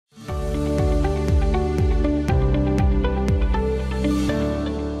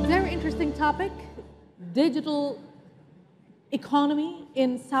digital economy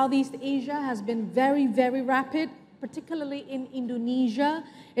in Southeast Asia has been very, very rapid, particularly in Indonesia.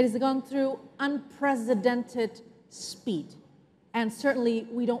 It has gone through unprecedented speed. And certainly,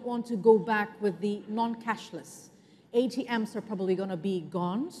 we don't want to go back with the non-cashless. ATMs are probably going to be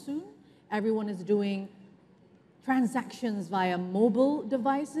gone soon. Everyone is doing transactions via mobile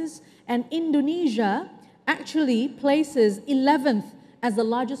devices. And Indonesia actually places 11th as the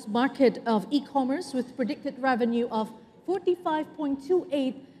largest market of e-commerce with predicted revenue of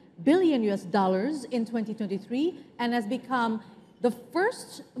 $45.28 billion in 2023 and has become the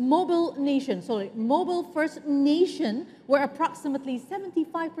first mobile first nation where approximately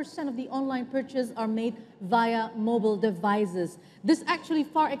 75% of the online purchase are made via mobile devices. This actually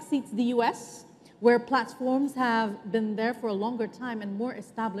far exceeds the US, where platforms have been there for a longer time and more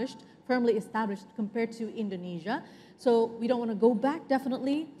established, firmly established compared to Indonesia. So we don't want to go back,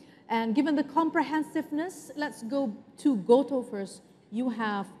 definitely. And given the comprehensiveness, let's go to GoTo first. You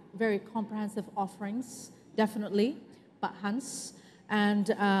have very comprehensive offerings, definitely, Pak Hans. And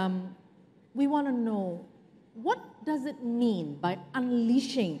we want to know, what does it mean by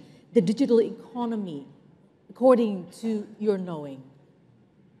unleashing the digital economy, according to your knowing?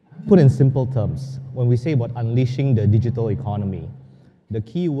 Put in simple terms, when we say about unleashing the digital economy, the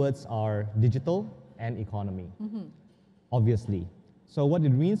key words are digital and economy, obviously. So what it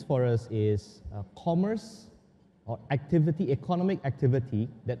means for us is commerce or activity, economic activity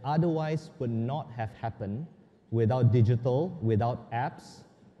that otherwise would not have happened without digital, without apps,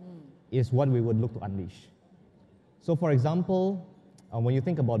 is what we would look to unleash. So for example, when you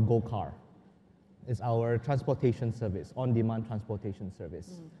think about GoCar, it's our transportation service, on-demand transportation service.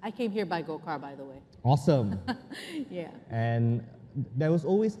 I came here by GoCar, by the way. Awesome. Yeah. And there was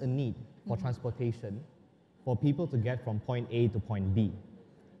always a need for transportation for people to get from point A to point B.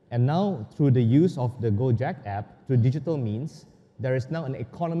 And now, through the use of the Gojek app, through digital means, there is now an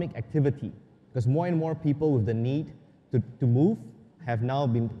economic activity, because more and more people with the need to move have now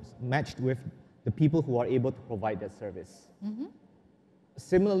been matched with the people who are able to provide that service.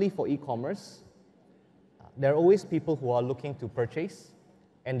 Similarly, for e-commerce, there are always people who are looking to purchase,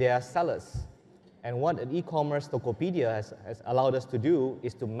 and there are sellers. And what an e-commerce Tokopedia has allowed us to do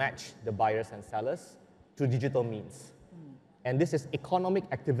is to match the buyers and sellers through digital means. And this is economic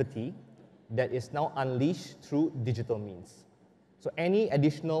activity that is now unleashed through digital means. So any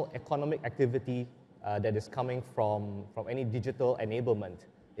additional economic activity that is coming from any digital enablement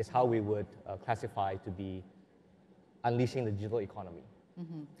is how we would classify to be unleashing the digital economy.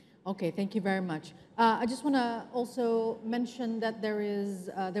 Okay, thank you very much. I just want to also mention that there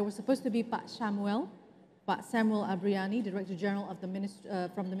was supposed to be Pak Samuel Abriani, Director General of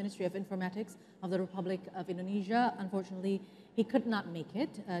from the Ministry of Informatics of the Republic of Indonesia. Unfortunately, he could not make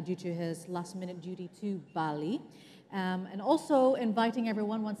it due to his last-minute duty to Bali. And also inviting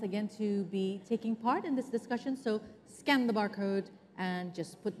everyone once again to be taking part in this discussion. So scan the barcode and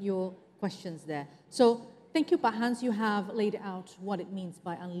just put your questions there. So thank you, Pak Hans. You have laid out what it means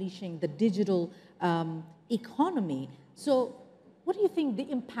by unleashing the digital economy. So what do you think the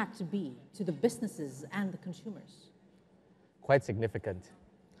impact be to the businesses and the consumers? Quite significant.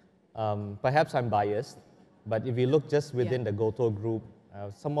 Perhaps I'm biased, but if you look just within the GoTo Group,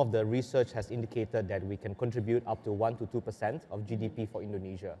 some of the research has indicated that we can contribute up to 1 to 2% of GDP for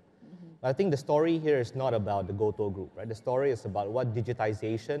Indonesia. But I think the story here is not about the GoTo Group, right? The story is about what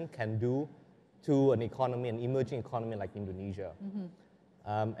digitization can do to an economy, an emerging economy like Indonesia.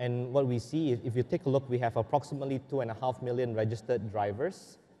 And what we see, if you take a look, we have approximately 2.5 million registered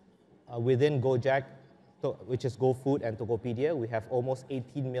drivers. Within Gojek, which is GoFood and Tokopedia, we have almost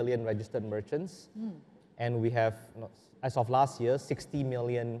 18 million registered merchants. And we have, as of last year, 60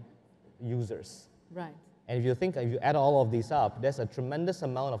 million users. Right. And if you add all of these up, there's a tremendous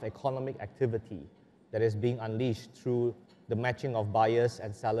amount of economic activity that is being unleashed through the matching of buyers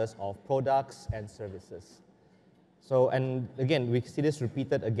and sellers of products and services. So, and again, we see this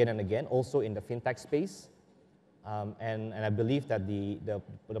repeated again and again, also in the fintech space. And I believe that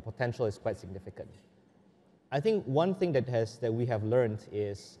the potential is quite significant. I think one thing that we have learned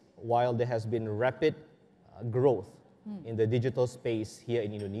is, while there has been rapid growth in the digital space here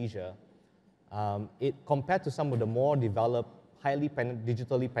in Indonesia, compared to some of the more developed, highly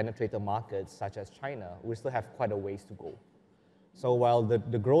digitally penetrated markets such as China, we still have quite a ways to go. So while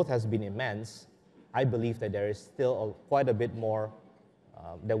the growth has been immense, I believe that there is still quite a bit more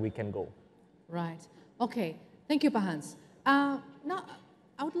that we can go. Right. Okay. Thank you, Pak Hans. Now,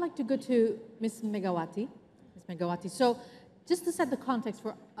 I would like to go to Ms. Megawaty. So, just to set the context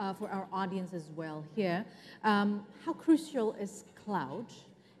for our audience as well here, how crucial is cloud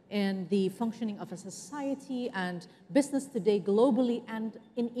in the functioning of a society and business today globally and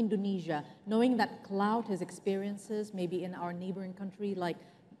in Indonesia, knowing that cloud has experiences maybe in our neighboring country like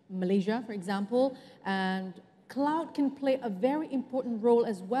Malaysia, for example, and cloud can play a very important role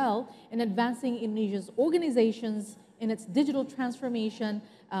as well in advancing Indonesia's organizations in its digital transformation,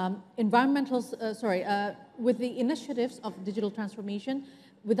 with the initiatives of digital transformation,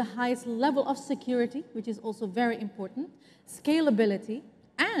 with the highest level of security, which is also very important, scalability,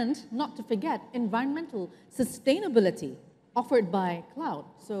 and not to forget, environmental sustainability offered by cloud.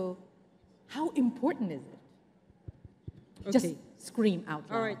 So how important is it? Okay. Just scream out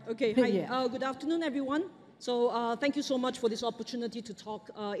loud. All right, okay. Hi, Yeah. good afternoon, everyone. So thank you so much for this opportunity to talk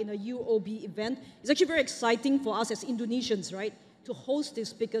in a UOB event. It's actually very exciting for us as Indonesians, right, to host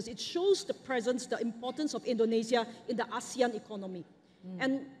this because it shows the presence, the importance of Indonesia in the ASEAN economy.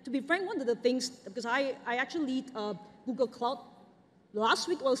 And to be frank, one of the things, because I actually lead Google Cloud. Last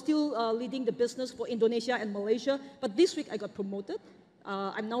week, I was still leading the business for Indonesia and Malaysia, but this week I got promoted.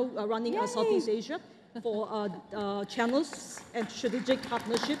 I'm now running Southeast Asia for channels and strategic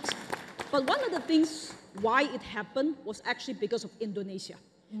partnerships. But one of the things why it happened was actually because of Indonesia.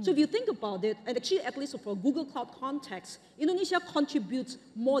 So if you think about it, and actually at least for Google Cloud context, Indonesia contributes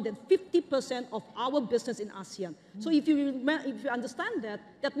more than 50% of our business in ASEAN. So if you understand that,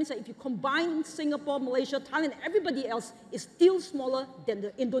 that means that if you combine Singapore, Malaysia, Thailand, everybody else is still smaller than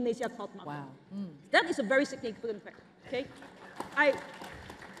the Indonesia cloud market. Wow. That is a very significant fact, okay?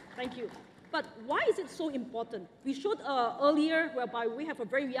 Thank you. But why is it so important? We showed earlier whereby we have a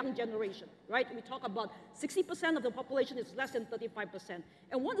very young generation, right? We talk about 60% of the population is less than 35%.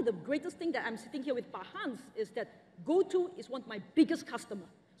 And one of the greatest things that I'm sitting here with Hans is that GoTo is one of my biggest customers.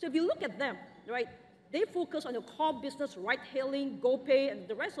 So if you look at them, right, they focus on the core business, ride-hailing, GoPay, and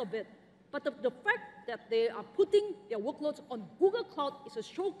the rest of it. But the fact that they are putting their workloads on Google Cloud is a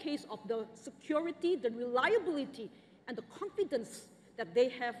showcase of the security, the reliability, and the confidence that they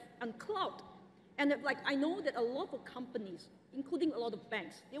have on cloud. And like I know that a lot of companies, including a lot of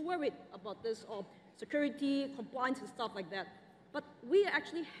banks, they're worried about this security, compliance, and stuff like that. But we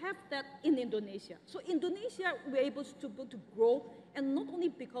actually have that in Indonesia. So Indonesia, we're able to grow, and not only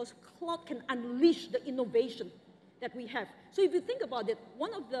because cloud can unleash the innovation that we have. So if you think about it,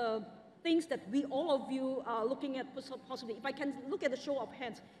 one of the things that all of you are looking at possibly, if I can look at the show of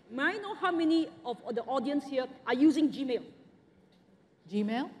hands, may I know how many of the audience here are using Gmail?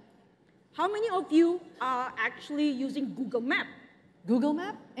 Gmail? How many of you are actually using Google Map? Google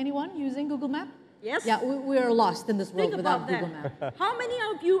Map? Anyone using Google Map? Yes? Yeah, we are lost in this world Think without about Google that. Map. How many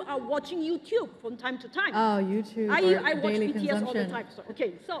of you are watching YouTube from time to time? Oh, YouTube. I watch daily BTS all the consumption. time. So,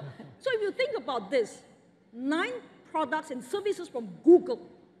 okay, so if you think about this, 9 products and services from Google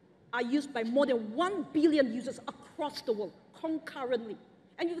are used by more than 1 billion users across the world concurrently.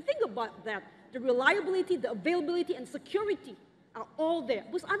 And if you think about that, the reliability, the availability, and security are all there,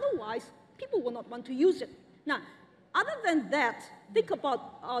 because otherwise, people will not want to use it. Now, other than that, think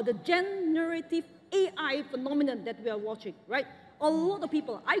about the generative AI phenomenon that we are watching, right? A lot of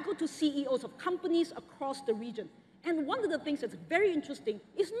people, I go to CEOs of companies across the region, and one of the things that's very interesting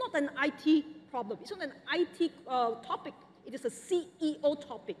is not an IT problem. It's not an IT topic. It is a CEO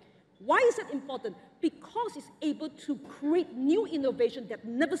topic. Why is that important? Because it's able to create new innovation that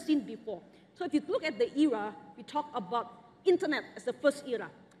never seen before. So if you look at the era, we talk about internet as the first era.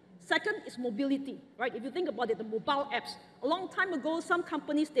 Second is mobility, right? If you think about it, the mobile apps. A long time ago, some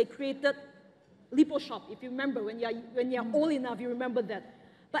companies, they created Lipo Shop, if you remember, when you're old enough, you remember that.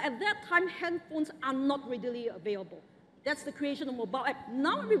 But at that time, handphones are not readily available. That's the creation of mobile app.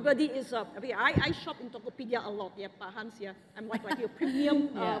 Now everybody is, I shop in Tokopedia a lot, yeah, Hans, yeah. I'm like a premium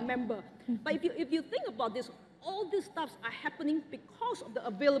member. But if you think about this, all these stuffs are happening because of the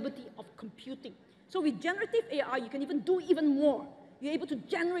availability of computing. So with generative AI, you can even do even more. You're able to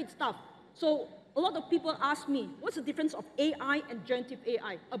generate stuff. So a lot of people ask me, what's the difference of AI and generative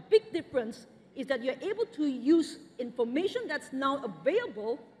AI? A big difference is that you're able to use information that's now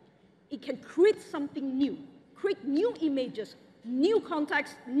available. It can create something new, create new images, new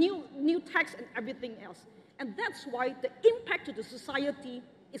contexts, new text, and everything else. And that's why the impact to the society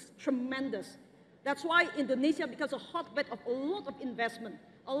is tremendous. That's why Indonesia becomes a hotbed of a lot of investment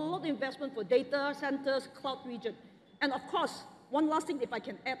for data centers, cloud region. And of course, one last thing if I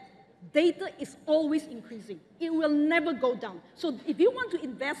can add, data is always increasing. It will never go down. So if you want to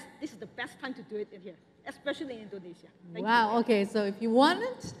invest, this is the best time to do it in here, especially in Indonesia. Thank you. Okay, so if you want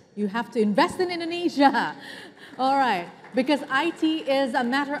it, you have to invest in Indonesia. All right, because IT is a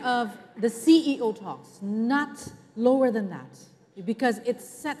matter of the CEO talks, not lower than that. Because it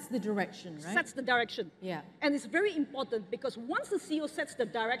sets the direction, right? Sets the direction. Yeah. And it's very important because once the CEO sets the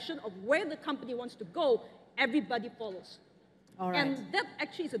direction of where the company wants to go, everybody follows. All right. And that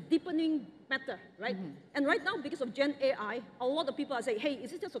actually is a deepening matter, right? And right now, because of Gen AI, a lot of people are saying, hey,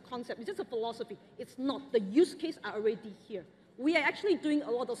 is it just a concept? Is it just a philosophy? It's not. The use case are already here. We are actually doing a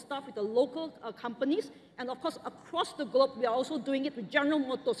lot of stuff with the local companies, and of course, across the globe, we are also doing it with General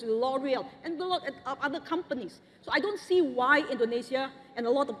Motors, with L'Oreal, and a lot of other companies. So I don't see why Indonesia and a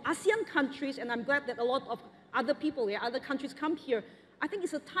lot of ASEAN countries, and I'm glad that a lot of other people here, other countries come here. I think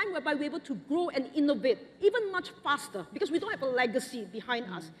it's a time whereby we're able to grow and innovate even much faster because we don't have a legacy behind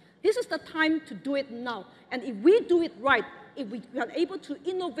us. This is the time to do it now. And if we do it right, if we are able to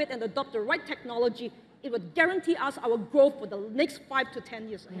innovate and adopt the right technology, it would guarantee us our growth for the next 5 to 10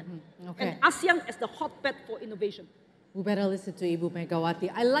 years ahead. Okay. And ASEAN is the hotbed for innovation. We better listen to Ibu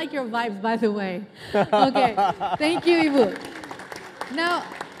Megawati. I like your vibes, by the way. Okay, thank you, Ibu. Now,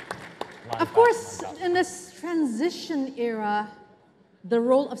 of course, in this transition era, the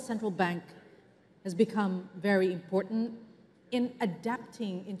role of central bank has become very important in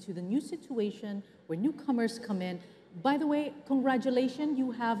adapting into the new situation where newcomers come in. By the way, congratulations,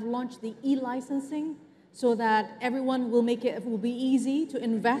 you have launched the e-licensing so that everyone will make it will be easy to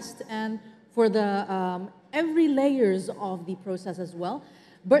invest and for the every layers of the process as well.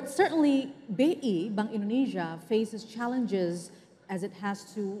 But certainly, BI, Bank Indonesia, faces challenges as it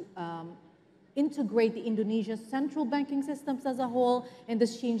has to integrate the Indonesia central banking systems as a whole in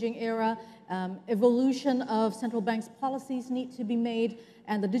this changing era. Evolution of central bank's policies need to be made,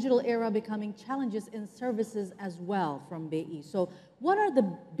 and the digital era becoming challenges in services as well from BI. So what are the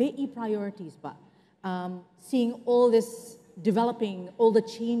BI priorities, Pak? Seeing all this developing, all the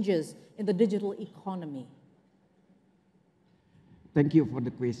changes in the digital economy? Thank you for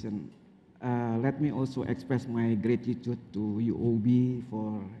the question. Let me also express my gratitude to UOB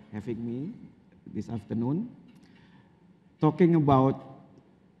for having me this afternoon. Talking about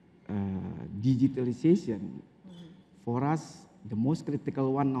digitalization, for us, the most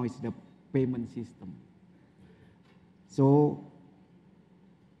critical one now is the payment system. So,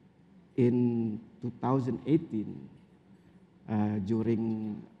 in 2018,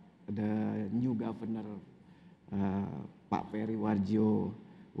 during the new governor, Pak Peri Warjo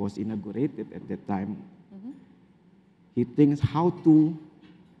was inaugurated at that time, he thinks how to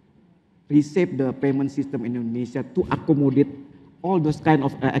reshape the payment system in Indonesia to accommodate all those kind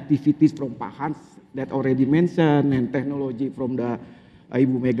of activities from Pak Hans that already mentioned and technology from the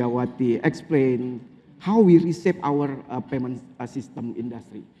Ibu Megawati explained how we reshape our payment system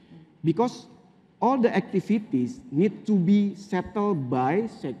industry. Because all the activities need to be settled by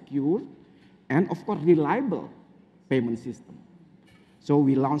secure and of course reliable payment system. So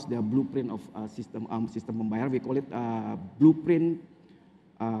we launched the blueprint of system pembayaran. We call it blueprint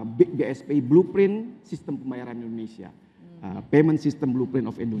BSP, Blueprint Sistem Pembayaran Indonesia, Payment System Blueprint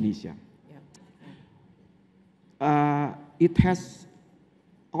of Indonesia. It has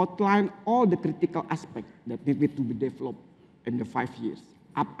outlined all the critical aspects that needed to be developed in the 5 years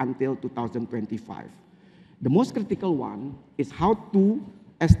up until 2025. The most critical one is how to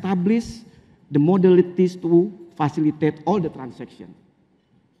establish the modalities to facilitate all the transactions.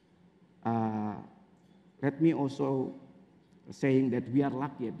 Let me also saying that we are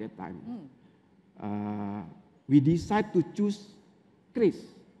lucky at that time. We decide to choose Kris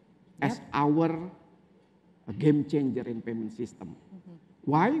as our game changer in payment system.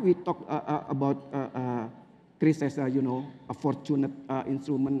 Why we talk about Kris as a fortunate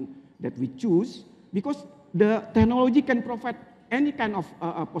instrument that we choose? Because the technology can provide any kind of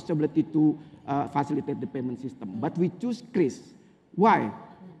possibility to facilitate the payment system. But we choose Kris. Why?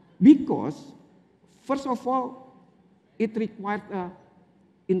 Because first of all, it requires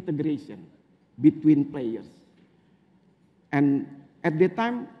integration between players. And at that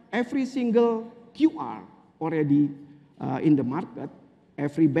time, every single QR already in the market,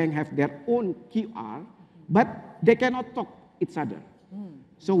 every bank have their own QR, but they cannot talk each other.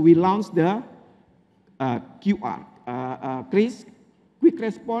 So we launched the QR, Kris, Quick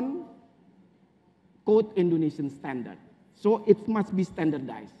Response Code Indonesian Standard. So it must be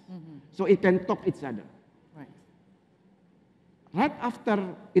standardized. So it can talk each other. Right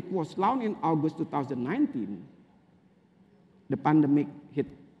after it was launched in August 2019, the pandemic hit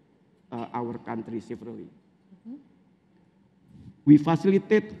our country severely. We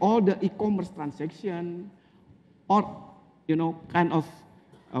facilitate all the e-commerce transaction or, kind of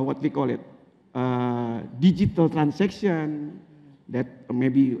what we call it, digital transaction that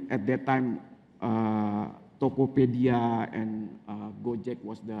maybe at that time Tokopedia and Gojek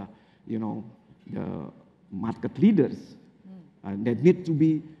was the, the market leaders. that need to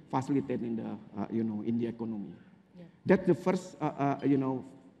be facilitated in the, in the economy. Yeah. That's the first,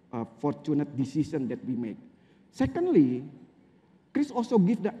 fortunate decision that we make. Secondly, Chris also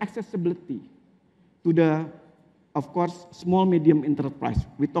gives the accessibility to the, of course, small, medium enterprise.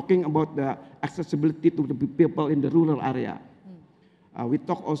 We're talking about the accessibility to the people in the rural area. We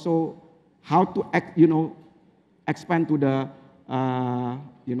talk also how to expand to the,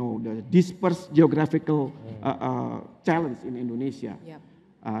 the dispersed geographical challenge in Indonesia.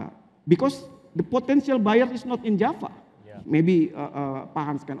 Yeah. Because the potential buyer is not in Java. Yeah. Maybe Pak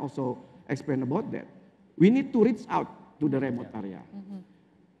Hans can also explain about that. We need to reach out to the remote area.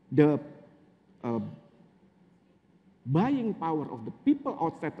 The buying power of the people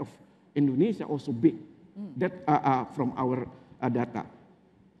outside of Indonesia also big. That from our data.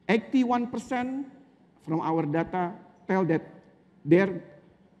 81% from our data tell that they're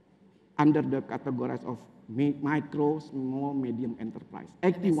under the categories of micro, small, medium enterprise.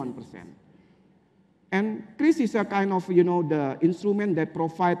 81%. And Chris is a kind of, the instrument that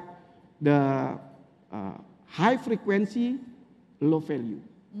provide the high frequency, low value.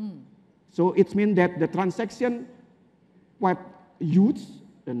 So it means that the transaction quite huge,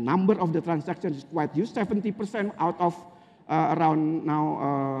 the number of the transactions is quite huge, 70% out of around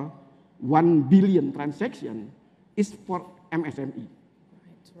now 1 billion transaction is for MSME,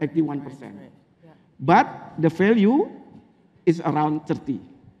 81%. Right. Yeah. But the value is around 30.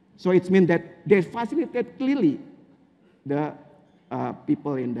 So it means that they facilitate clearly the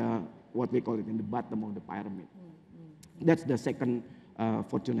people in the, what we call it, in the bottom of the pyramid. That's the second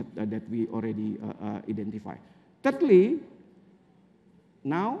fortunate that we already identify. Thirdly,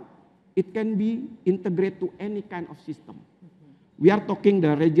 now it can be integrated to any kind of system. We are talking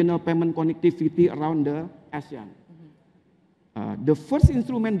the regional payment connectivity around the ASEAN. The first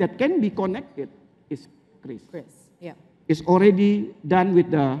instrument that can be connected is Chris. Yeah. It's already done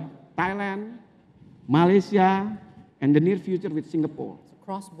with the Thailand, Malaysia, and the near future with Singapore. So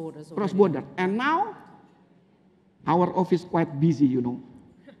cross borders. Cross border. And now, our office quite busy,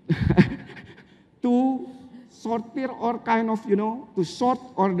 to sortir or kind of, to sort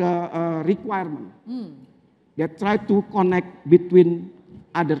all the requirement that try to connect between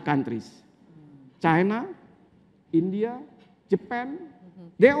other countries. China, India, Japan,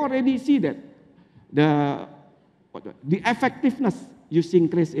 they already see that the effectiveness using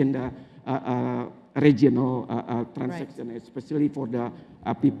Chris in the regional transaction, especially for the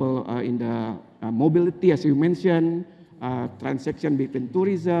people in the mobility, as you mentioned, transaction between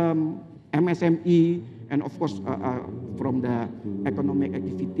tourism, MSME, and of course, from the economic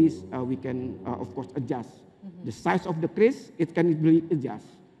activities, we can, of course, adjust. The size of the Chris, it can be adjust.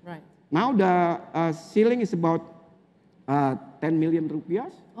 Right. Now the ceiling is about 10 million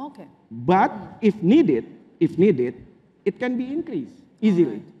rupiah. Okay. But if needed, it can be increased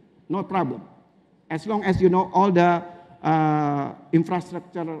easily, no problem. As long as all the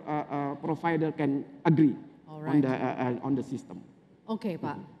infrastructure provider can agree on the system. Okay,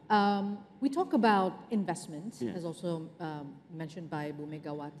 Pak. We talk about investment, Yes. as also mentioned by Bu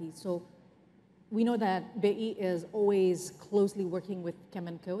Megawati. So we know that BI is always closely working with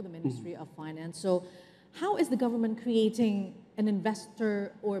Kemenko, the Ministry of Finance. So how is the government creating an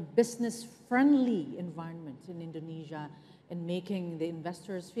investor or business-friendly environment in Indonesia and making the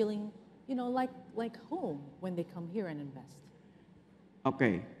investors feeling, like home when they come here and invest?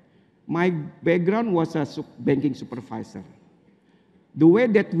 Okay. My background was a banking supervisor. The way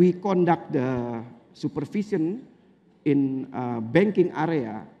that we conduct the supervision in banking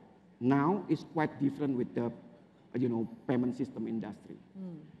area now is quite different with the, payment system industry.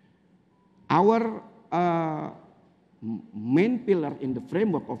 Our main pillar in the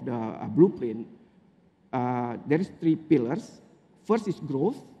framework of the blueprint, there is 3 pillars. First is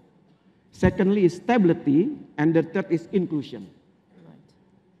growth, secondly is stability, and the third is inclusion. Right.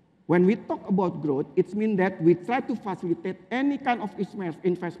 When we talk about growth, it means that we try to facilitate any kind of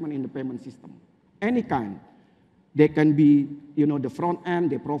investment in the payment system, any kind. They can be, the front end,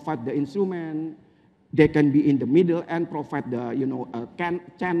 they provide the instrument. They can be in the middle end, provide the,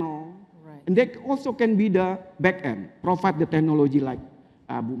 channel. Right. And they also can be the back end, provide the technology like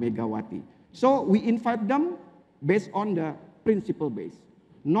Bu Megawati. So we invite them based on the principle base,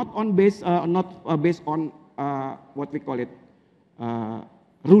 not based on what we call it,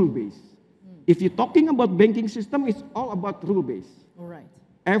 rule base. If you're talking about banking system, it's all about rule base. All right.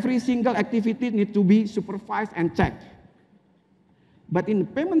 Every single activity needs to be supervised and checked. But in the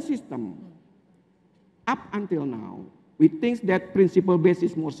payment system, up until now, we think that principle base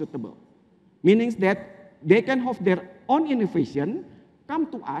is more suitable. Meaning that they can have their own innovation, come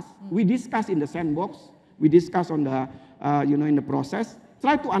to us, we discuss in the sandbox, we discuss on the, in the process,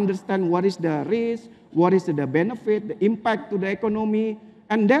 try to understand what is the risk, what is the benefit, the impact to the economy,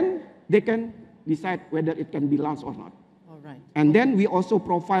 and then they can decide whether it can be launched or not. All right. And then we also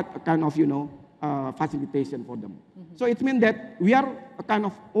provide a kind of, facilitation for them. So it means that we are a kind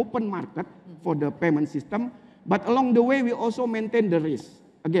of open market for the payment system, but along the way we also maintain the risk.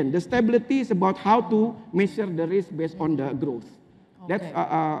 Again, the stability is about how to measure the risk based on the growth. Okay. That's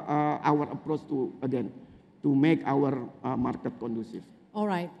our approach to, again, to make our market conducive. All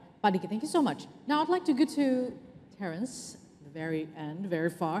right, Pak Dicky, thank you so much. Now I'd like to go to Terence, the very end,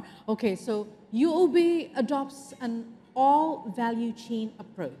 very far. Okay, so UOB adopts an all-value chain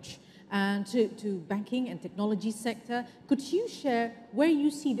approach and to banking and technology sector. Could you share where you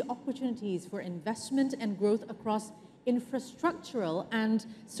see the opportunities for investment and growth across infrastructural and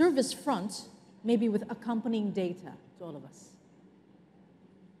service front, maybe with accompanying data to all of us?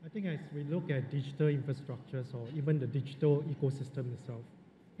 I think as we look at digital infrastructures or even the digital ecosystem itself,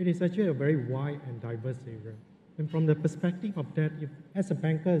 it is actually a very wide and diverse area. And from the perspective of that, if, as a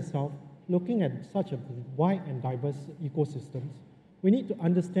banker itself, looking at such a wide and diverse ecosystems, we need to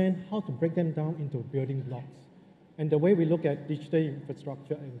understand how to break them down into building blocks. And the way we look at digital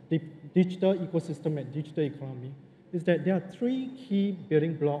infrastructure and digital ecosystem and digital economy is that there are three key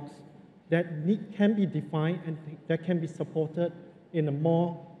building blocks that can be defined and that can be supported in a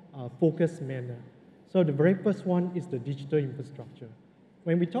more focused manner. So the very first one is the digital infrastructure.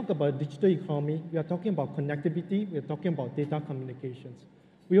 When we talk about digital economy, we are talking about connectivity, we are talking about data communications.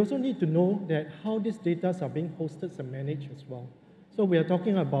 We also need to know that how these data are being hosted and managed as well. So we are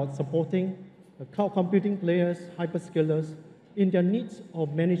talking about supporting the cloud computing players, hyperscalers, in their needs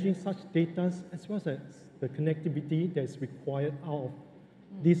of managing such data as well as the connectivity that is required out of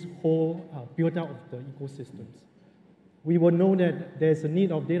this whole build-out of the ecosystems. We will know that there's a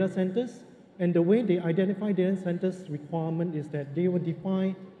need of data centers, and the way they identify data centers requirement is that they will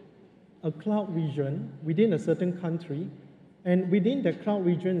define a cloud region within a certain country, and within the cloud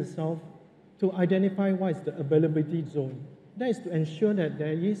region itself to identify what is the availability zone. That is to ensure that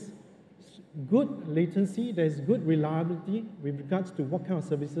there is good latency, there is good reliability with regards to what kind of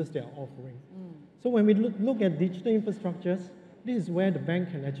services they are offering. So when we look at digital infrastructures, this is where the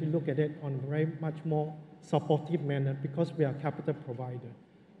bank can actually look at it on a very much more supportive manner because we are a capital provider.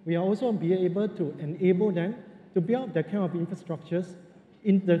 We are also be able to enable them to build that kind of infrastructures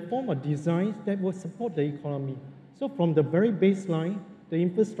in the form of designs that will support the economy. So from the very baseline, the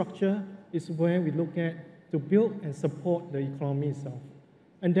infrastructure is where we look at to build and support the economy itself.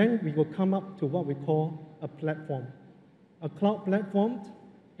 And then we will come up to what we call a platform, a cloud platform,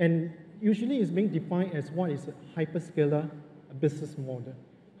 and usually it's being defined as what is a hyperscaler business model.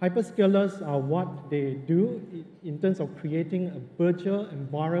 Hyperscalers are what they do in terms of creating a virtual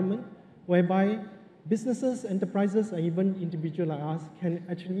environment whereby businesses, enterprises, and even individuals like us can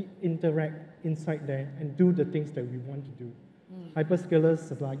actually interact inside there and do the things that we want to do.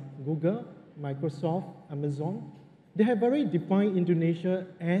 Hyperscalers like Google, Microsoft, Amazon, they have very defined Indonesia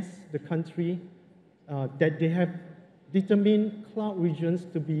as the country that they have determined cloud regions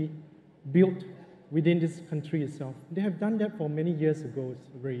to be built within this country itself. They have done that for many years ago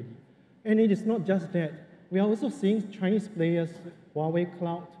already. And it is not just that. We are also seeing Chinese players, Huawei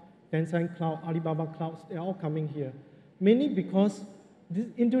Cloud, Tencent Cloud, Alibaba Clouds, they're all coming here. Mainly because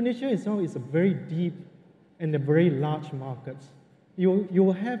Indonesia itself is a very deep and a very large market. You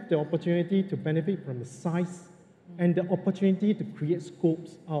will have the opportunity to benefit from the size and the opportunity to create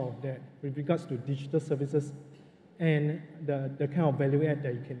scopes out of that with regards to digital services and the kind of value add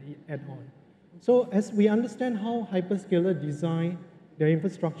that you can add on. So as we understand how hyperscaler design their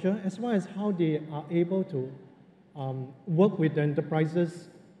infrastructure, as well as how they are able to work with the enterprises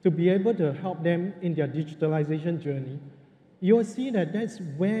to be able to help them in their digitalization journey, you will see that that's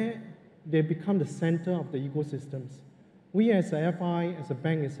where they become the center of the ecosystems. We as a FI, as a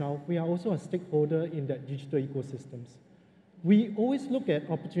bank itself, we are also a stakeholder in that digital ecosystems. We always look at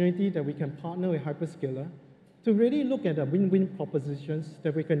opportunity that we can partner with hyperscaler to really look at the win-win propositions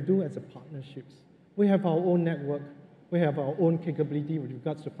that we can do as a partnerships. We have our own network, we have our own capability with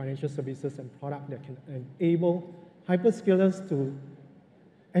regards to financial services and product that can enable hyperscalers to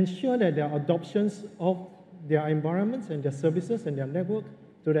ensure that their adoptions of their environments and their services and their network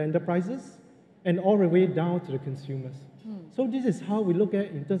to the enterprises and all the way down to the consumers. So this is how we look at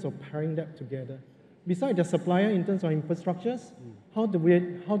in terms of pairing that together. Besides the supplier in terms of infrastructures, how do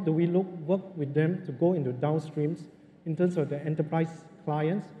we work with them to go into downstreams in terms of the enterprise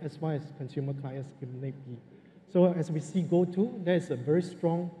clients as well as consumer clients if may be. So as we see GoTo, there is a very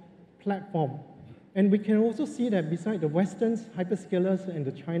strong platform. And we can also see that beside the Western hyperscalers and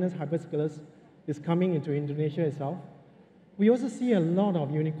the China's hyperscalers is coming into Indonesia itself. We also see a lot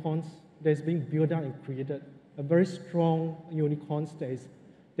of unicorns that's being built out and created, a very strong unicorns that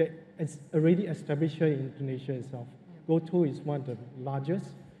is already established here in Indonesia itself. GoTo is one of the largest,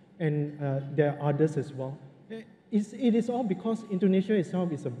 and there are others as well. It is all because Indonesia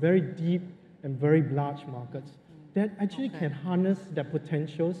itself is a very deep and very large market that actually can harness the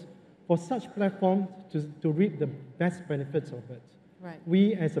potentials for such platforms to reap the best benefits of it. Right.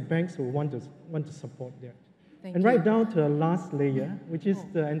 We as a banks will want to support that. Thank and you. right down to the last layer, which is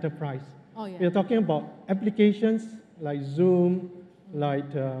the enterprise. Oh, yeah. We are talking about applications like Zoom, like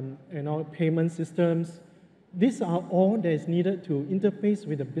payment systems. These are all that is needed to interface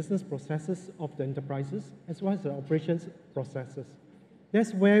with the business processes of the enterprises as well as the operations processes.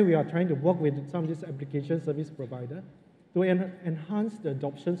 That's where we are trying to work with some of these application service providers to enhance the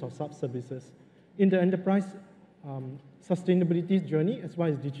adoptions of sub-services in the enterprise sustainability journey as well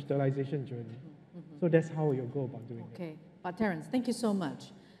as digitalization journey. So that's how we'll go about doing it. Okay, Pak Terence, thank you so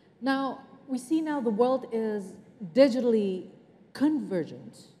much. Now, we see now the world is digitally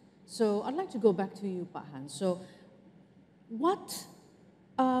convergent. So I'd like to go back to you, Pak Hans. So what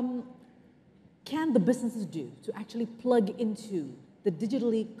can the businesses do to actually plug into the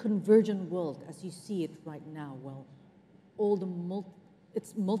digitally convergent world as you see it right now? Well, all the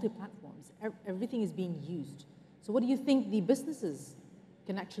it's multi-platforms. Everything is being used. So what do you think the businesses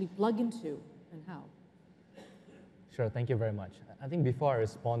can actually plug into and how? Sure, thank you very much. I think before I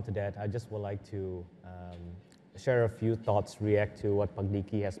respond to that, I just would like to share a few thoughts, react to what Pak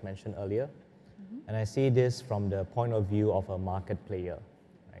Dicky has mentioned earlier. And I see this from the point of view of a market player.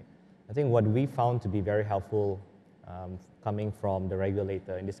 Right? I think what we found to be very helpful coming from the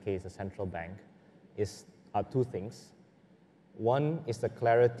regulator, in this case the central bank, are two things. One is the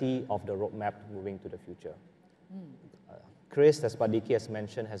clarity of the roadmap moving to the future. Chris, as Pak Dicky has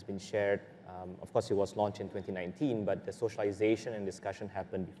mentioned, has been shared. Of course, it was launched in 2019, but the socialization and discussion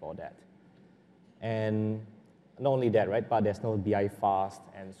happened before that. And not only that, right, but there's no BI fast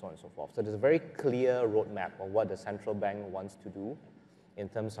and so on and so forth. So there's a very clear roadmap of what the central bank wants to do in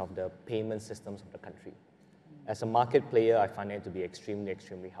terms of the payment systems of the country. As a market player, I find it to be extremely,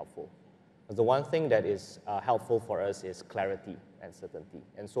 extremely helpful. Because the one thing that is helpful for us is clarity and certainty.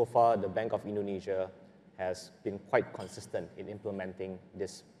 And so far, the Bank of Indonesia has been quite consistent in implementing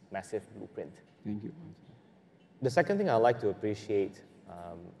this massive blueprint. Thank you. The second thing I'd like to appreciate,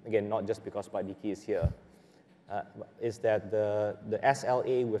 again, not just because Pak Dicky is here, is that the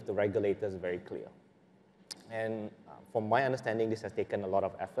SLA with the regulator is very clear. And from my understanding, this has taken a lot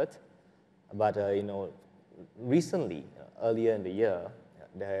of effort. But recently, earlier in the year,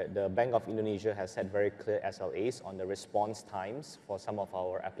 the Bank of Indonesia has set very clear SLAs on the response times for some of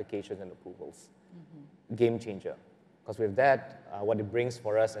our applications and approvals. Game changer. Because with that, what it brings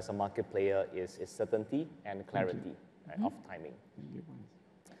for us as a market player is certainty and clarity of timing.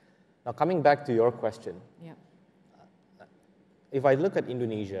 Now, coming back to your question, if I look at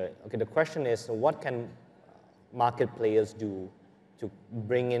Indonesia, okay, the question is, what can market players do to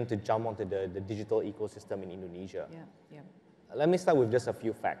jump onto the digital ecosystem in Indonesia? Let me start with just a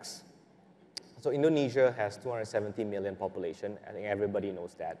few facts. So Indonesia has 270 million population. I think everybody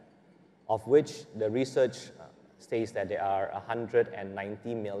knows that, of which the research states that there are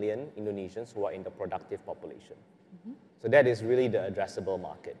 190 million Indonesians who are in the productive population. So that is really the addressable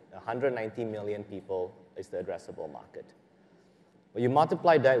market. 190 million people is the addressable market. But you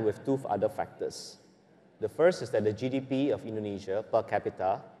multiply that with two other factors. The first is that the GDP of Indonesia per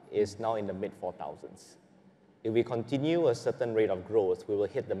capita is now in the mid-4,000s. If we continue a certain rate of growth, we will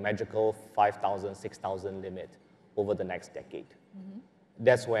hit the magical 5,000, 6,000 limit over the next decade.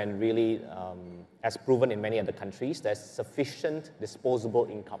 That's when really, as proven in many other countries, there's sufficient disposable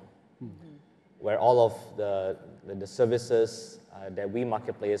income where all of the services that we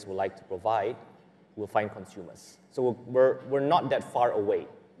market players would like to provide will find consumers. So we're not that far away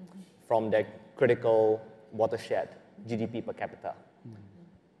from that critical watershed GDP per capita.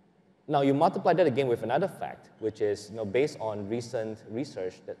 Now you multiply that again with another fact, which is based on recent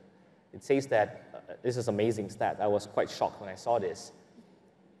research that it says that, this is an amazing stat, I was quite shocked when I saw this.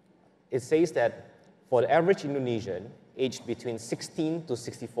 It says that for the average Indonesian aged between 16 to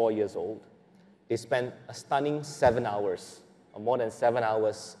 64 years old, they spend a stunning 7 hours, or more than 7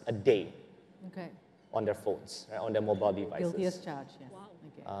 hours a day on their phones, right, on their mobile devices. Guilty as charged, yes.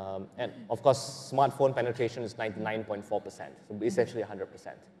 Wow. And of course, smartphone penetration is 99.4%, so essentially 100%.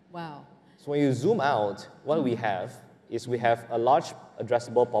 Wow. So when you zoom out, what we have is we have a large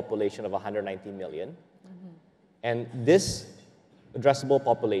addressable population of 190 million, and this addressable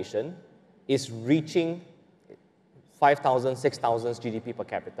population is reaching 5,000, 6,000 GDP per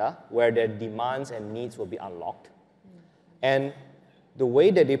capita, where their demands and needs will be unlocked. And the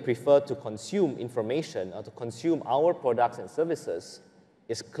way that they prefer to consume information or to consume our products and services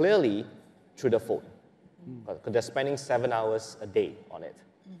is clearly through the phone, because they're spending 7 hours a day on it.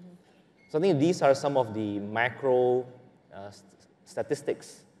 So I think these are some of the macro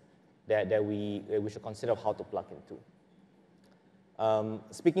statistics that we should consider how to plug into.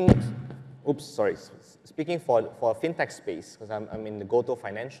 Speaking for fintech space, because I'm in the GoTo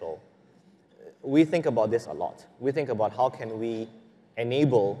Financial, we think about this a lot. We think about how can we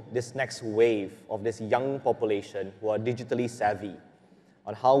enable this next wave of this young population who are digitally savvy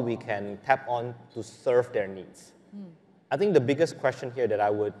on how we can tap on to serve their needs. I think the biggest question here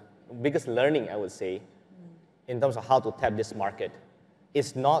biggest learning I would say, in terms of how to tap this market,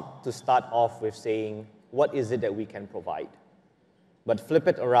 is not to start off with saying, what is it that we can provide? But flip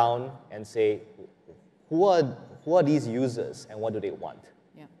it around and say, who are these users and what do they want?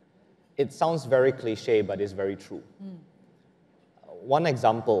 Yeah. It sounds very cliche, but it's very true. One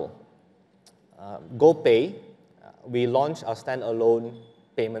example, GoPay, we launched our standalone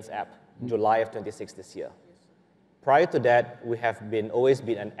payments app in July of 26 this year. Prior to that, we have always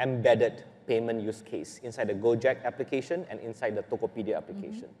been an embedded payment use case inside the Gojek application and inside the Tokopedia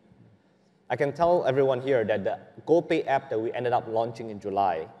application. I can tell everyone here that the GoPay app that we ended up launching in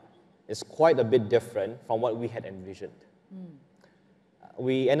July is quite a bit different from what we had envisioned.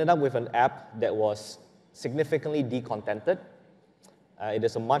 We ended up with an app that was significantly decontented. It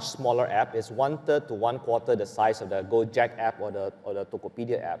is a much smaller app. It's 1/3 to 1/4 the size of the Gojek app or the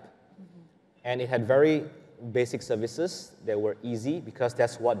Tokopedia app. And it had very basic services that were easy because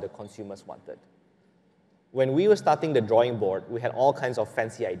that's what the consumers wanted. When we were starting the drawing board, we had all kinds of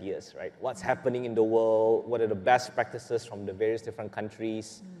fancy ideas, right? What's happening in the world? What are the best practices from the various different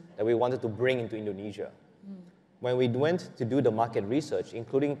countries that we wanted to bring into Indonesia? When we went to do the market research,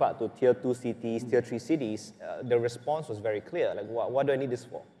 including part to tier 2 cities, tier 3 cities, the response was very clear, like, what do I need this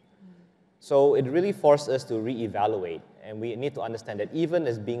for? So it really forced us to reevaluate, and we need to understand that even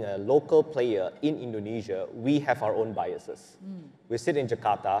as being a local player in Indonesia, we have our own biases. We sit in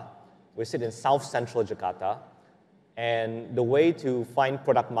Jakarta, we sit in South Central Jakarta, and the way to find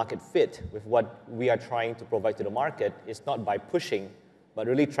product market fit with what we are trying to provide to the market is not by pushing, but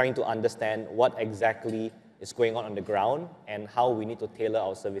really trying to understand what exactly is going on the ground and how we need to tailor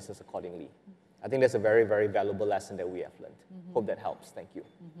our services accordingly. I think that's a very, very valuable lesson that we have learned. Hope that helps. Thank you.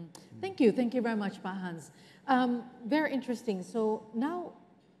 Thank you very much, Pak Hans. Very interesting. So now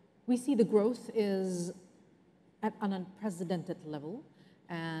we see the growth is at an unprecedented level,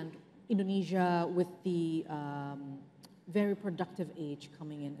 and Indonesia with the very productive age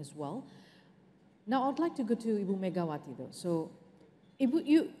coming in as well. Now I'd like to go to Ibu Megawaty though. So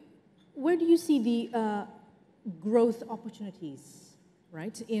Ibu, where do you see the growth opportunities,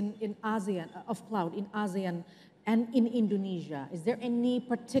 right, in ASEAN, of cloud in ASEAN and in Indonesia? Is there any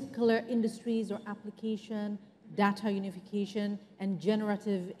particular industries or application, data unification, and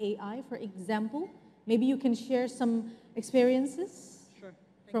generative AI, for example? Maybe you can share some experiences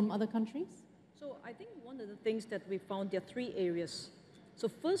from other countries? So I think one of the things that we found, there are 3 areas. So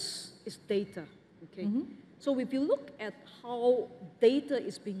first is data, okay? So if you look at how data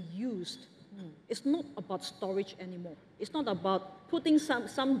is being used, it's not about storage anymore. It's not about putting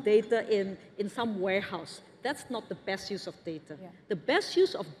some data in some warehouse. That's not the best use of data. Yeah. The best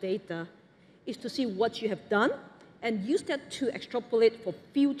use of data is to see what you have done and use that to extrapolate for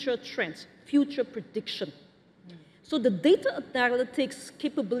future trends, future prediction. So the data analytics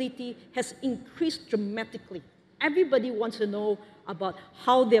capability has increased dramatically. Everybody wants to know about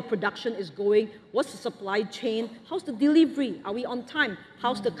how their production is going, what's the supply chain, how's the delivery, are we on time,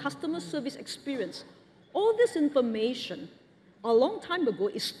 how's the customer service experience. All this information, a long time ago,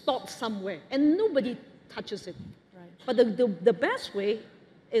 is stored somewhere, and nobody touches it. Right. But the best way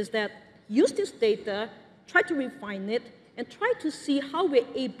is that use this data, try to refine it, and try to see how we're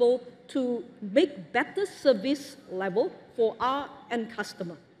able to make better service level for our end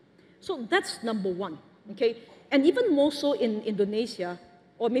customer. So that's number 1, okay? And even more so in Indonesia,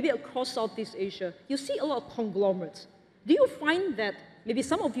 or maybe across Southeast Asia, you see a lot of conglomerates. Do you find that, maybe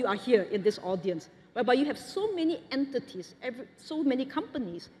some of you are here in this audience, whereby you have so many entities, so many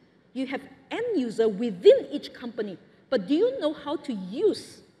companies, you have end user within each company, but do you know how to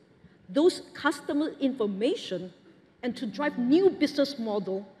use those customer information and to drive new business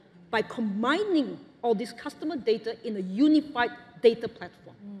model by combining all this customer data in a unified data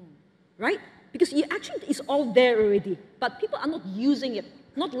platform, right? Because it's all there already, but people are not using it,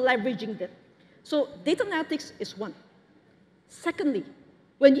 not leveraging it. So data analytics is one. Secondly,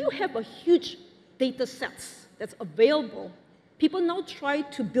 when you have a huge data sets that's available, people now try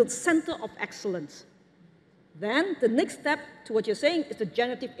to build center of excellence. Then the next step to what you're saying is the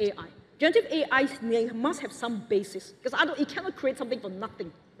generative AI. Generative AI must have some basis, because it cannot create something from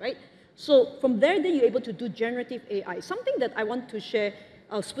nothing, right? So from there, then you're able to do generative AI. Something that I want to share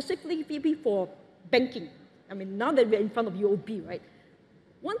specifically maybe for banking. I mean, now that we're in front of UOB, right?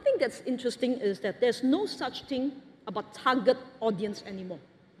 One thing that's interesting is that there's no such thing about target audience anymore.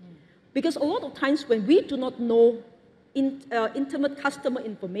 Because a lot of times when we do not know intimate customer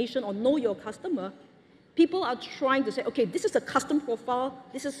information or know your customer, people are trying to say, okay, this is a custom profile,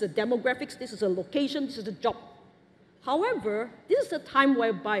 this is the demographics, this is a location, this is a job. However, this is a time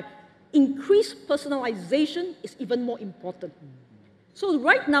whereby increased personalization is even more important. So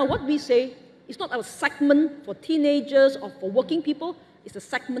right now, what we say is not a segment for teenagers or for working people, it's a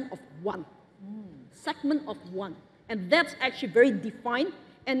segment of one. Segment of one. And that's actually very defined.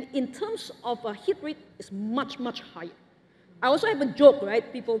 And in terms of a hit rate, it's much, much higher. I also have a joke,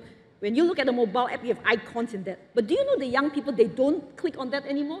 right? People, when you look at the mobile app, you have icons in that. But do you know the young people, they don't click on that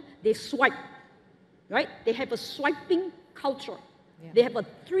anymore? They swipe, right? They have a swiping culture. Yeah. They have a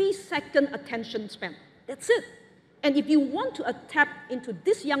 3-second attention span. That's it. And if you want to tap into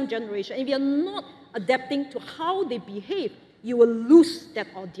this young generation, if you're not adapting to how they behave, you will lose that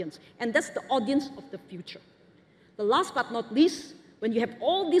audience. And that's the audience of the future. The last but not least, when you have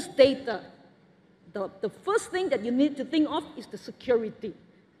all this data, the first thing that you need to think of is the security.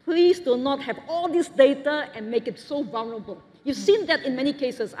 Please do not have all this data and make it so vulnerable. You've seen that in many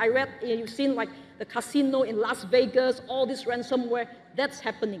cases. I read, you've seen like the casino in Las Vegas, all this ransomware, that's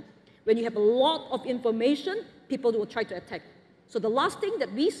happening. When you have a lot of information, people will try to attack. So the last thing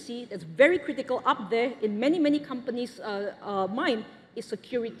that we see that's very critical up there in many, many companies' mind is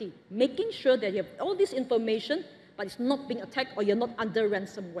security. Making sure that you have all this information, but it's not being attacked or you're not under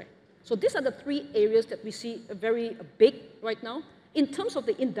ransomware. So these are the 3 areas that we see very big right now. In terms of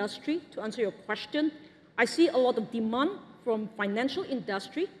the industry, to answer your question, I see a lot of demand from financial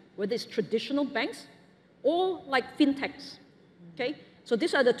industry, whether it's traditional banks or like fintechs, okay? So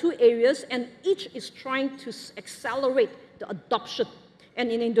these are the 2 areas, and each is trying to accelerate the adoption. And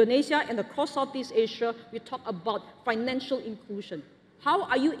in Indonesia and across Southeast Asia, we talk about financial inclusion. How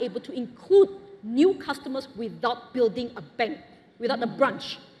are you able to include new customers without building a bank, without a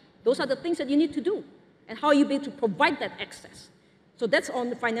branch? Those are the things that you need to do. And how are you able to provide that access? So that's on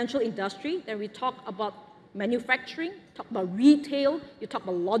the financial industry. Then we talk about manufacturing, talk about retail, you talk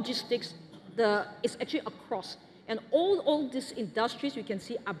about logistics. It's actually across. And all these industries you can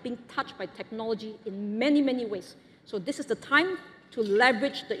see are being touched by technology in many, many ways. So this is the time to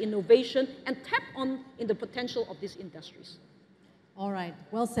leverage the innovation and tap on in the potential of these industries. All right,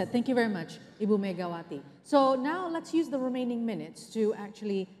 well said. Thank you very much, Ibu Megawati. So now let's use the remaining minutes to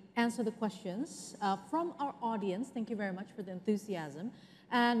actually answer the questions from our audience. Thank you very much for the enthusiasm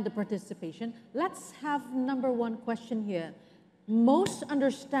and the participation. Let's have number 1 question here. Most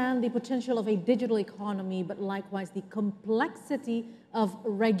understand the potential of a digital economy, but likewise the complexity of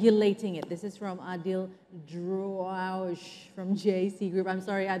regulating it. This is from Adil Drouaush from JC Group. I'm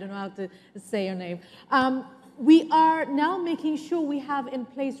sorry, I don't know how to say your name. We are now making sure we have in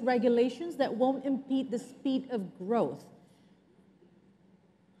place regulations that won't impede the speed of growth.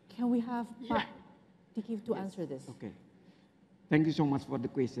 Can we have Dicky to answer this? Okay. Thank you so much for the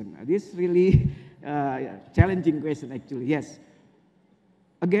question. This is really challenging question actually, yes.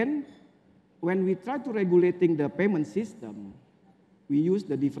 Again, when we try to regulating the payment system, we use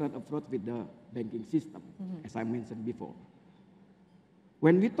the different approach with the banking system, as I mentioned before.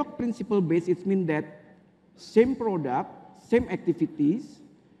 When we talk principle-based, it means that same product, same activities,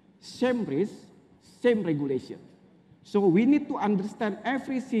 same risk, same regulation. So we need to understand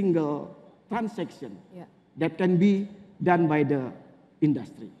every single transaction that can be done by the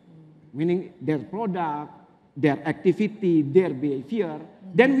industry, meaning their product, their activity, their behavior.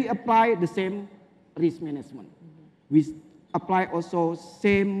 Then we apply the same risk management. We apply also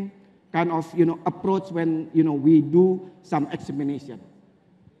same kind of approach when we do some examination.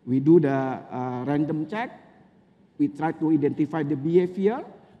 We do the random check. We try to identify the behavior.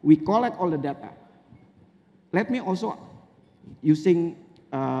 We collect all the data. Let me also, using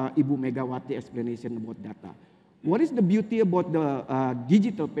Ibu Megawati explanation about data. What is the beauty about the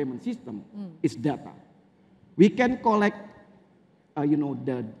digital payment system? Is data. We can collect,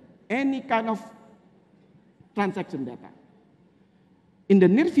 any kind of transaction data. In the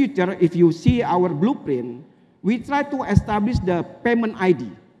near future, if you see our blueprint, we try to establish the payment ID,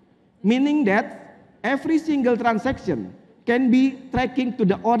 meaning that every single transaction can be tracking to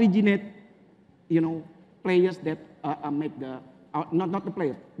the originate, players that make the, not the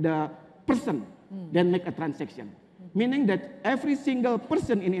player, the person then make a transaction. Meaning that every single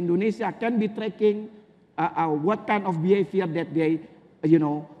person in Indonesia can be tracking what kind of behavior that they,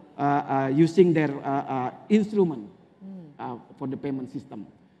 using their instrument for the payment system.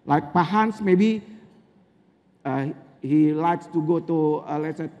 Like Pak Hans, maybe he likes to go to,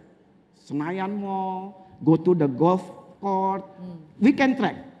 let's say, Senayan Mall, go to the golf court. We can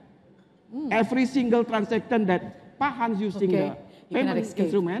track every single transaction that Pak Hans using the payment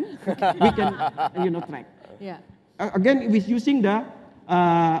instrument. We can, track. Yeah. Again, with using the,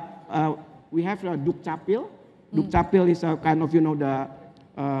 we have Dukcapil. Dukcapil is a kind of, the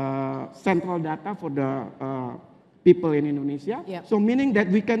central data for the people in Indonesia. Yep. So meaning that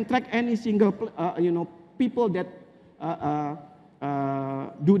we can track any single, people that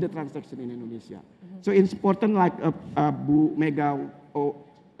do the transaction in Indonesia. So it's important, like Bu Mega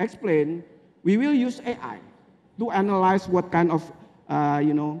explained, we will use AI to analyze what kind of,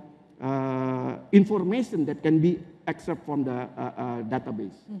 information that can be excerpt from the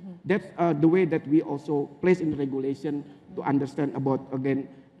database. That's the way that we also place in regulation to understand about, again,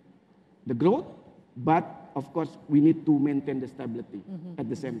 the growth, but of course we need to maintain the stability at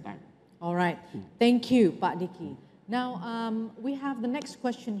the same time. All right. Thank you, Pak Dicky. Now, we have the next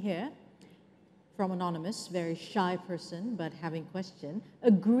question here from Anonymous, very shy person, but having question.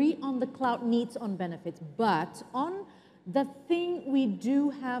 Agree on the cloud needs on benefits, but on the thing we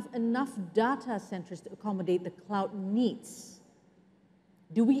do have enough data centers to accommodate the cloud needs.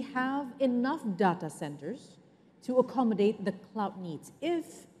 Do we have enough data centers to accommodate the cloud needs?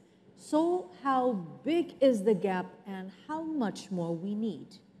 If so, how big is the gap and how much more we need?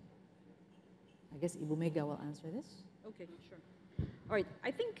 I guess Ibu Mega will answer this. Okay, sure. All right,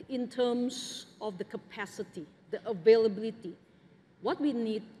 I think in terms of the capacity, the availability, what we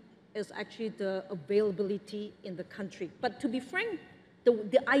need is actually the availability in the country. But to be frank,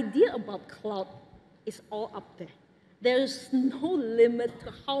 the idea about cloud is all up there. There is no limit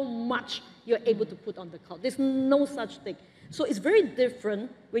to how much you're able to put on the cloud. There's no such thing. So it's very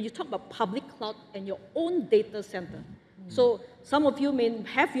different when you talk about public cloud and your own data center. So some of you may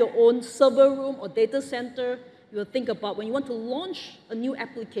have your own server room or data center. You will think about when you want to launch a new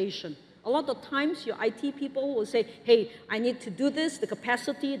application. A lot of times your IT people will say, hey, I need to do this, the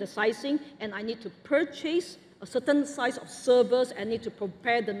capacity, the sizing, and I need to purchase a certain size of servers, I need to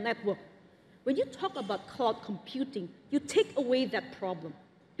prepare the network. When you talk about cloud computing, you take away that problem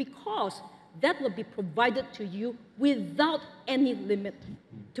because that will be provided to you without any limit.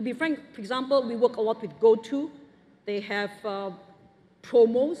 To be frank, for example, we work a lot with GoTo. They have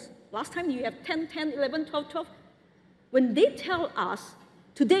promos. Last time you have 10, 10, 11, 12, 12. When they tell us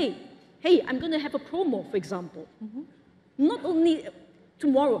today, hey, I'm going to have a promo, for example, not only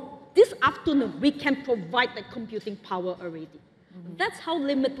tomorrow, this afternoon, we can provide the computing power already. That's how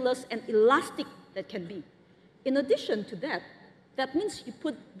limitless and elastic that can be. In addition to that, that means you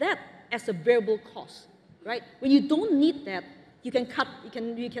put that as a variable cost, right? When you don't need that, you can cut,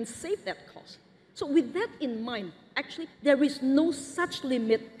 you can save that cost. So with that in mind, actually, there is no such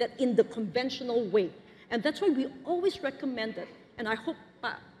limit that in the conventional way. And that's why we always recommend it. And I hope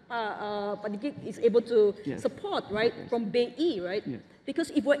Pak Dicky is able to support, right, from BI, right? Yes.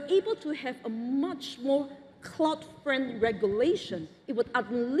 Because if we're able to have a much more cloud-friendly regulation, it would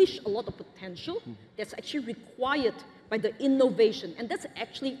unleash a lot of potential that's actually required by the innovation. And that's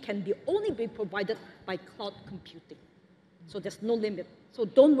actually can be only be provided by cloud computing. So there's no limit. So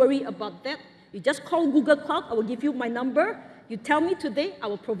don't worry about that. You just call Google Cloud. I will give you my number. You tell me today, I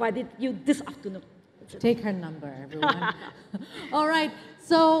will provide it you this afternoon. Take her number, everyone. All right,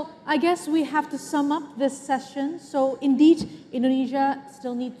 so I guess we have to sum up this session. So indeed, Indonesia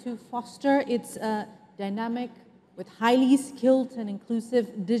still needs to foster its dynamic with highly skilled and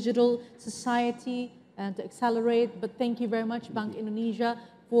inclusive digital society and to accelerate. But thank you very much, Bank Indonesia,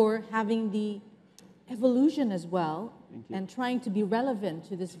 for having the evolution as well and trying to be relevant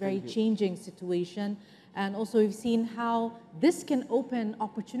to this very changing situation. And also we've seen how this can open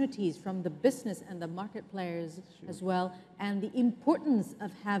opportunities from the business and the market players as well, and the importance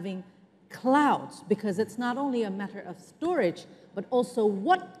of having clouds, because it's not only a matter of storage, but also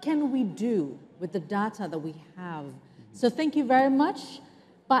what can we do with the data that we have. So thank you very much,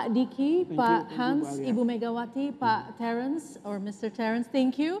 Pak Dicky, Pak Hans, Ibu Megawati, Pak Terence, or Mr. Terence,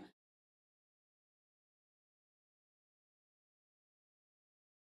 thank you.